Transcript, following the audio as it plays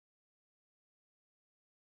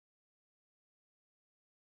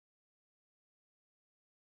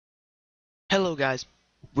Hello guys,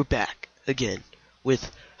 we're back again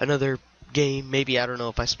with another game. Maybe, I don't know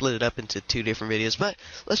if I split it up into two different videos, but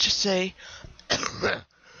let's just say if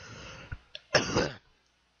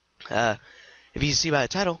you see by the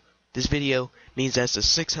title, this video means that's the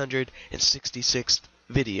 666th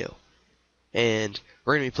video, and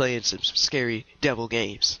we're gonna be playing some scary devil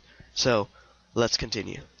games. So let's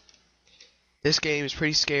continue. This game is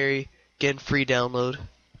pretty scary. Again, free download.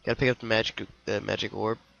 Gotta pick up the magic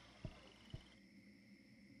orb.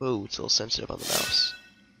 Whoa, it's a little sensitive on the mouse.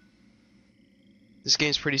 This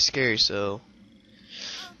game's pretty scary, so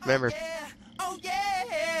remember. Oh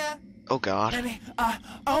yeah. Oh god. Let me.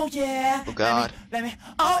 Oh yeah. Oh god. Let me.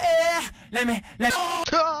 Oh yeah. Let me. Oh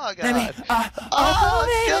god. Let me.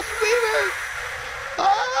 Justin Bieber.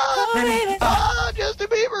 Justin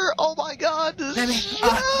Bieber. Oh my god. This Let me. is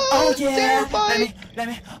Oh yeah. terrifying. Let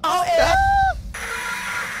me. Oh yeah.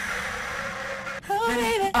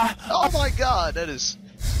 Oh my god, that is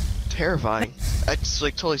terrifying. I just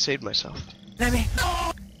like totally saved myself. Let me.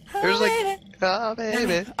 There's like, oh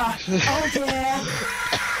baby. Oh yeah.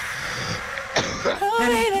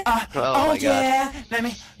 Oh my god. Let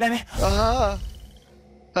me. baby. Let me. Oh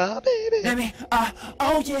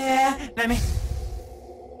yeah. Let me.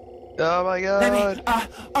 Oh my Let me. god.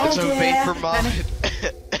 Oh It's a yeah. vapor mod.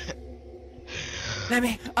 Let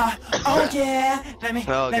me. Oh yeah. Let me.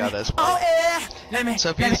 Oh god, that's funny. Oh yeah. Let me. So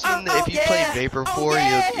if you've seen, if you played Vapor before, you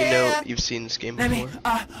know you've seen this game Let me. before.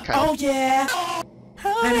 Oh yeah.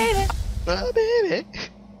 Let me. Oh baby.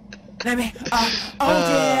 Let me. Oh, Oh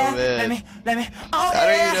yeah. man. Let me. Oh I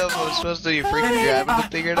don't yeah. even know if I'm supposed to be freaking grabbing the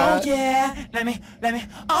thing or not. Oh yeah. Let me.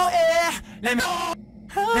 Oh yeah. Let me.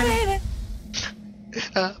 Let me.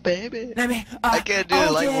 Baby. Let me. I can't do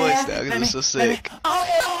the light voice now because it's so sick. Oh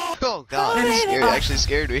yeah. Oh god, that scared, actually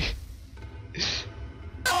scared me.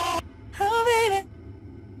 Oh baby.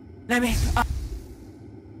 Let me.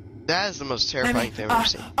 That is the most terrifying thing I've ever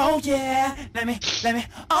seen. Oh yeah. Let me.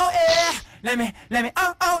 Oh yeah. Let me.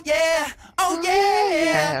 Oh yeah. Oh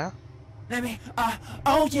yeah. Let me.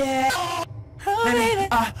 Oh yeah. Let me.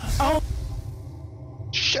 Oh.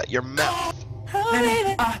 Shut your mouth. Let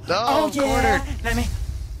me. Oh, yeah. cornered. Let me.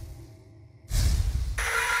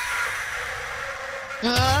 Oh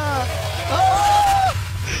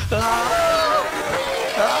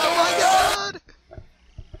my god!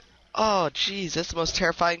 Oh jeez, that's the most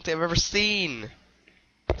terrifying thing I've ever seen.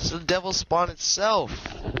 It's the devil spawn itself.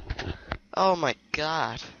 Oh my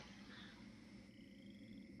god.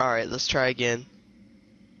 Alright, let's try again.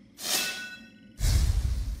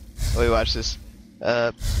 Wait, watch this.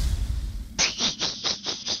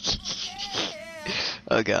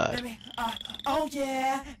 Oh god. Let me. Oh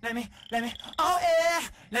yeah. Let me. Oh yeah.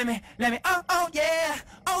 Let me. Oh yeah.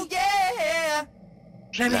 Oh yeah.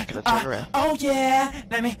 She's not gonna turn around. Oh yeah.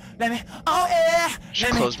 Let me. Oh yeah.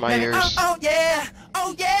 Should close my ears. Oh yeah.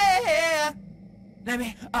 Oh yeah. Let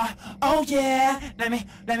me. Oh yeah. Let me.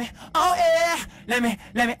 Oh yeah. Let me.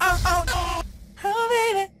 Oh.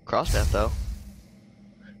 Oh baby. Cross that though.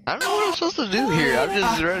 I don't know what I'm supposed to do here. I'm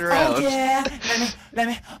just running around. Oh yeah. Let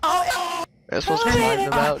me. Oh yeah. I'm supposed to climb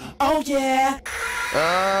the mountain. Oh yeah.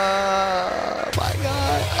 Oh my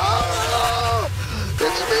god. Oh!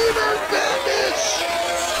 It's Beaver Bandits!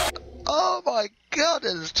 Oh my god,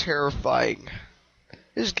 that is terrifying.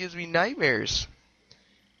 This gives me nightmares.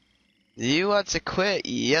 You want to quit?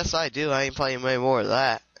 Yes, I do. I ain't playing any more of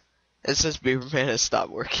that. It says Beaverman has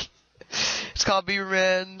stopped working. It's called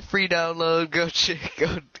Beaverman, free download. Go check,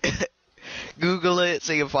 go Google it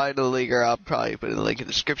so you can find the link, or I'll probably put the link in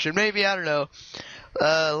the description. Maybe, I don't know.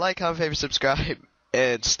 Like, comment, favorite, subscribe,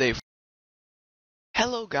 and stay.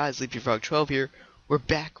 Hello guys, LeafyFrog12 here. We're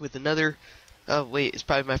back with another. Oh wait, it's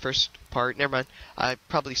probably my first part. Never mind. I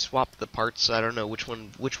probably swapped the parts, so I don't know which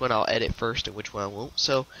one I'll edit first and which one I won't.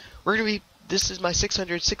 So we're gonna be. This is my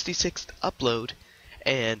 666th upload,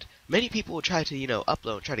 and many people will try to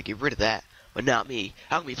upload and try to get rid of that, but not me.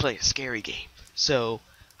 I'm gonna be playing a scary game. So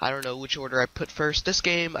I don't know which order I put first. This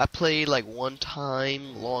game I played like one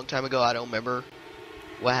time, long time ago. I don't remember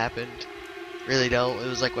what happened. Really don't. It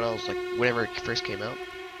was like when I was like, whenever it first came out.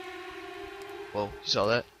 Whoa, you saw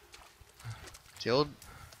that? The old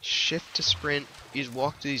shift to sprint. You just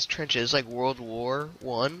walk through these trenches like World War I,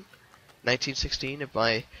 1916.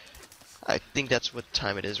 I think that's what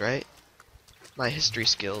time it is, right? My history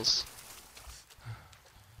skills.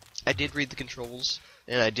 I did read the controls.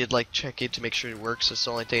 And I did like check it to make sure it works. That's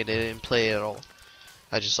the only thing I didn't play at all.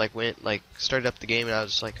 I just like went, like started up the game and I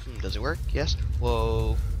was like, does it work? Yes.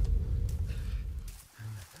 Whoa.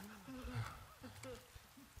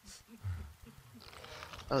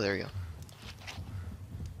 Oh, there we go.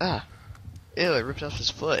 Ah. Ew, it ripped off his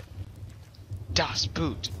foot.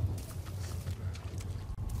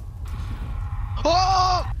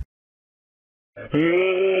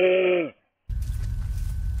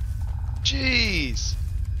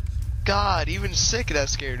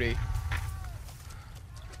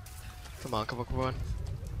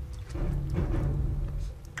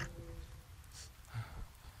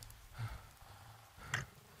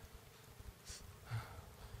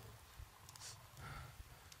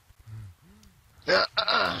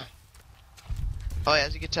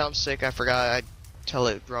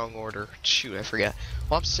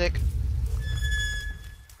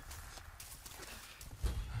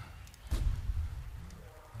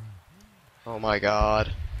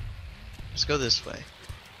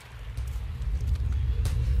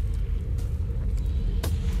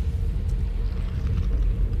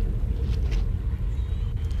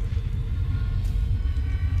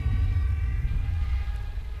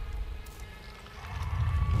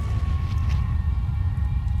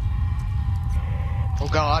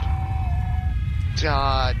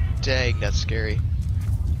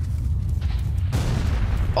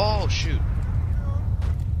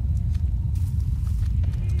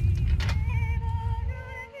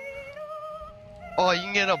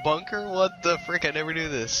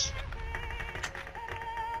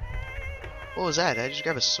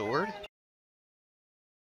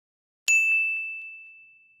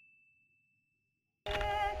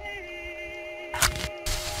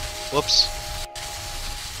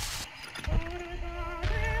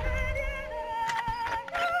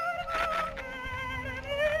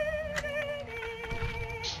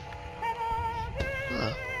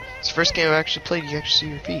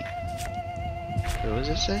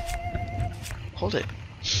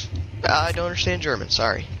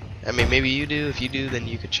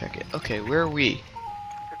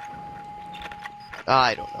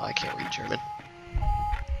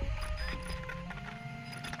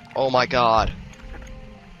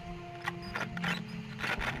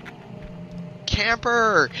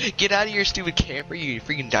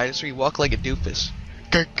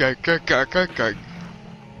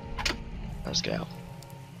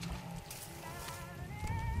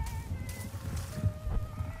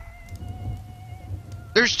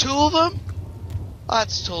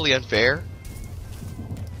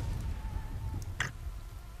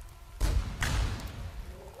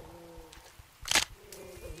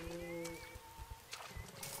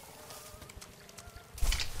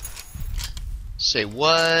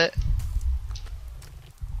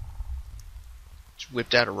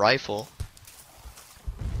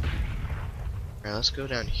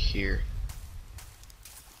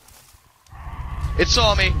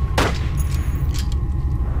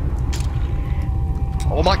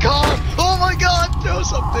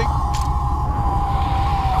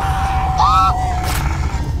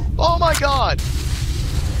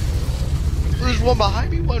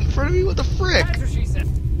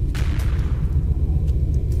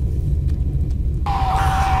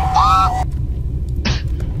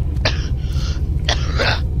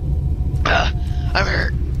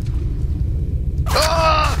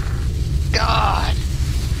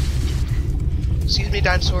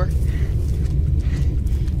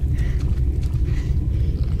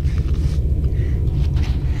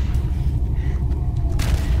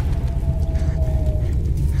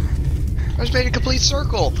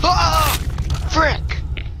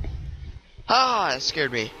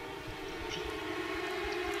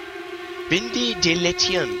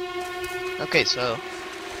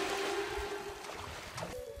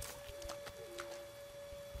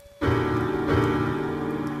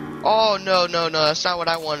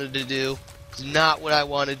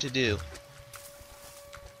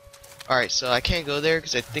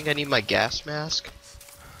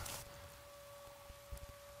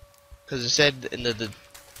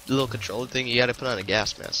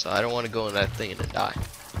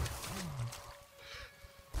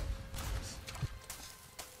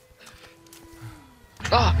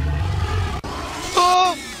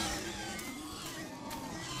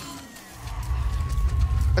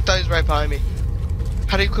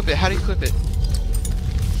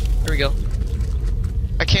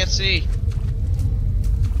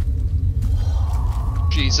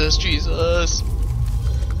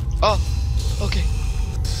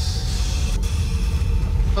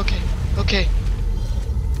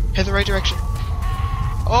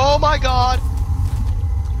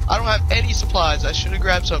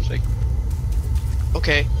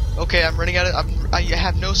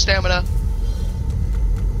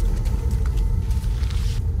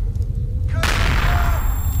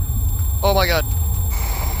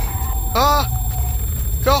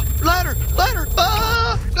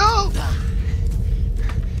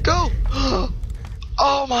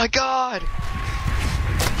 my god!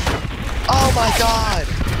 Oh my god!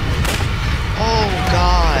 Oh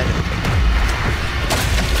god!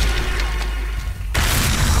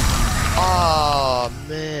 Oh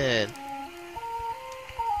man!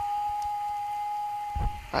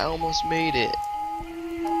 I almost made it.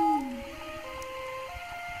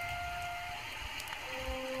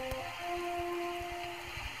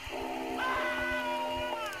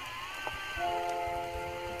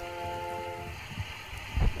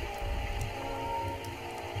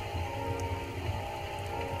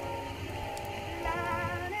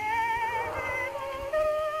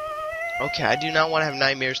 Okay, I do not want to have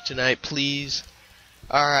nightmares tonight, please.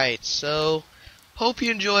 Alright, so hope you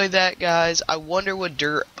enjoyed that, guys. I wonder what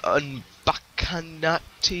Der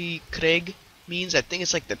Unbekannte Krieg means. I think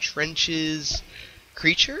it's like the trenches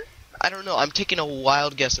creature? I don't know. I'm taking a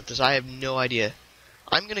wild guess at this. I have no idea.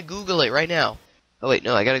 I'm gonna Google it right now. Oh wait,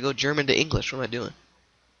 no, I gotta go German to English. What am I doing?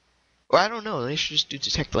 Or I don't know. They should just do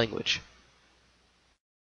detect language.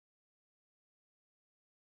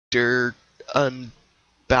 Der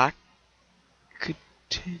Unbekannte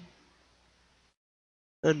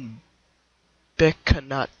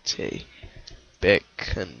Unbekannte.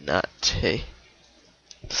 Bekannte.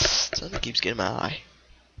 Something keeps getting my eye.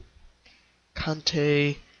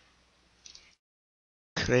 Kante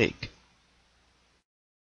Krieg.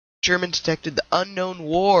 German detected the unknown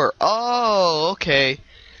war. Oh, okay.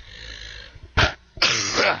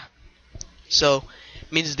 So,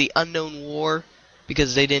 it means the unknown war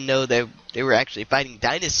because they didn't know that they were actually fighting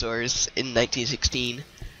dinosaurs in 1916.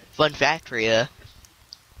 Fun fact for ya.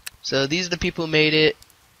 So these are the people who made it.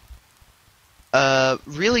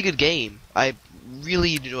 Really good game. I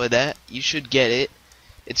really enjoyed that. You should get it.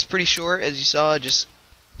 It's pretty short, as you saw. I just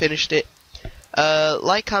finished it.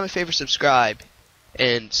 Like, comment, favorite, subscribe,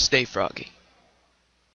 and stay froggy.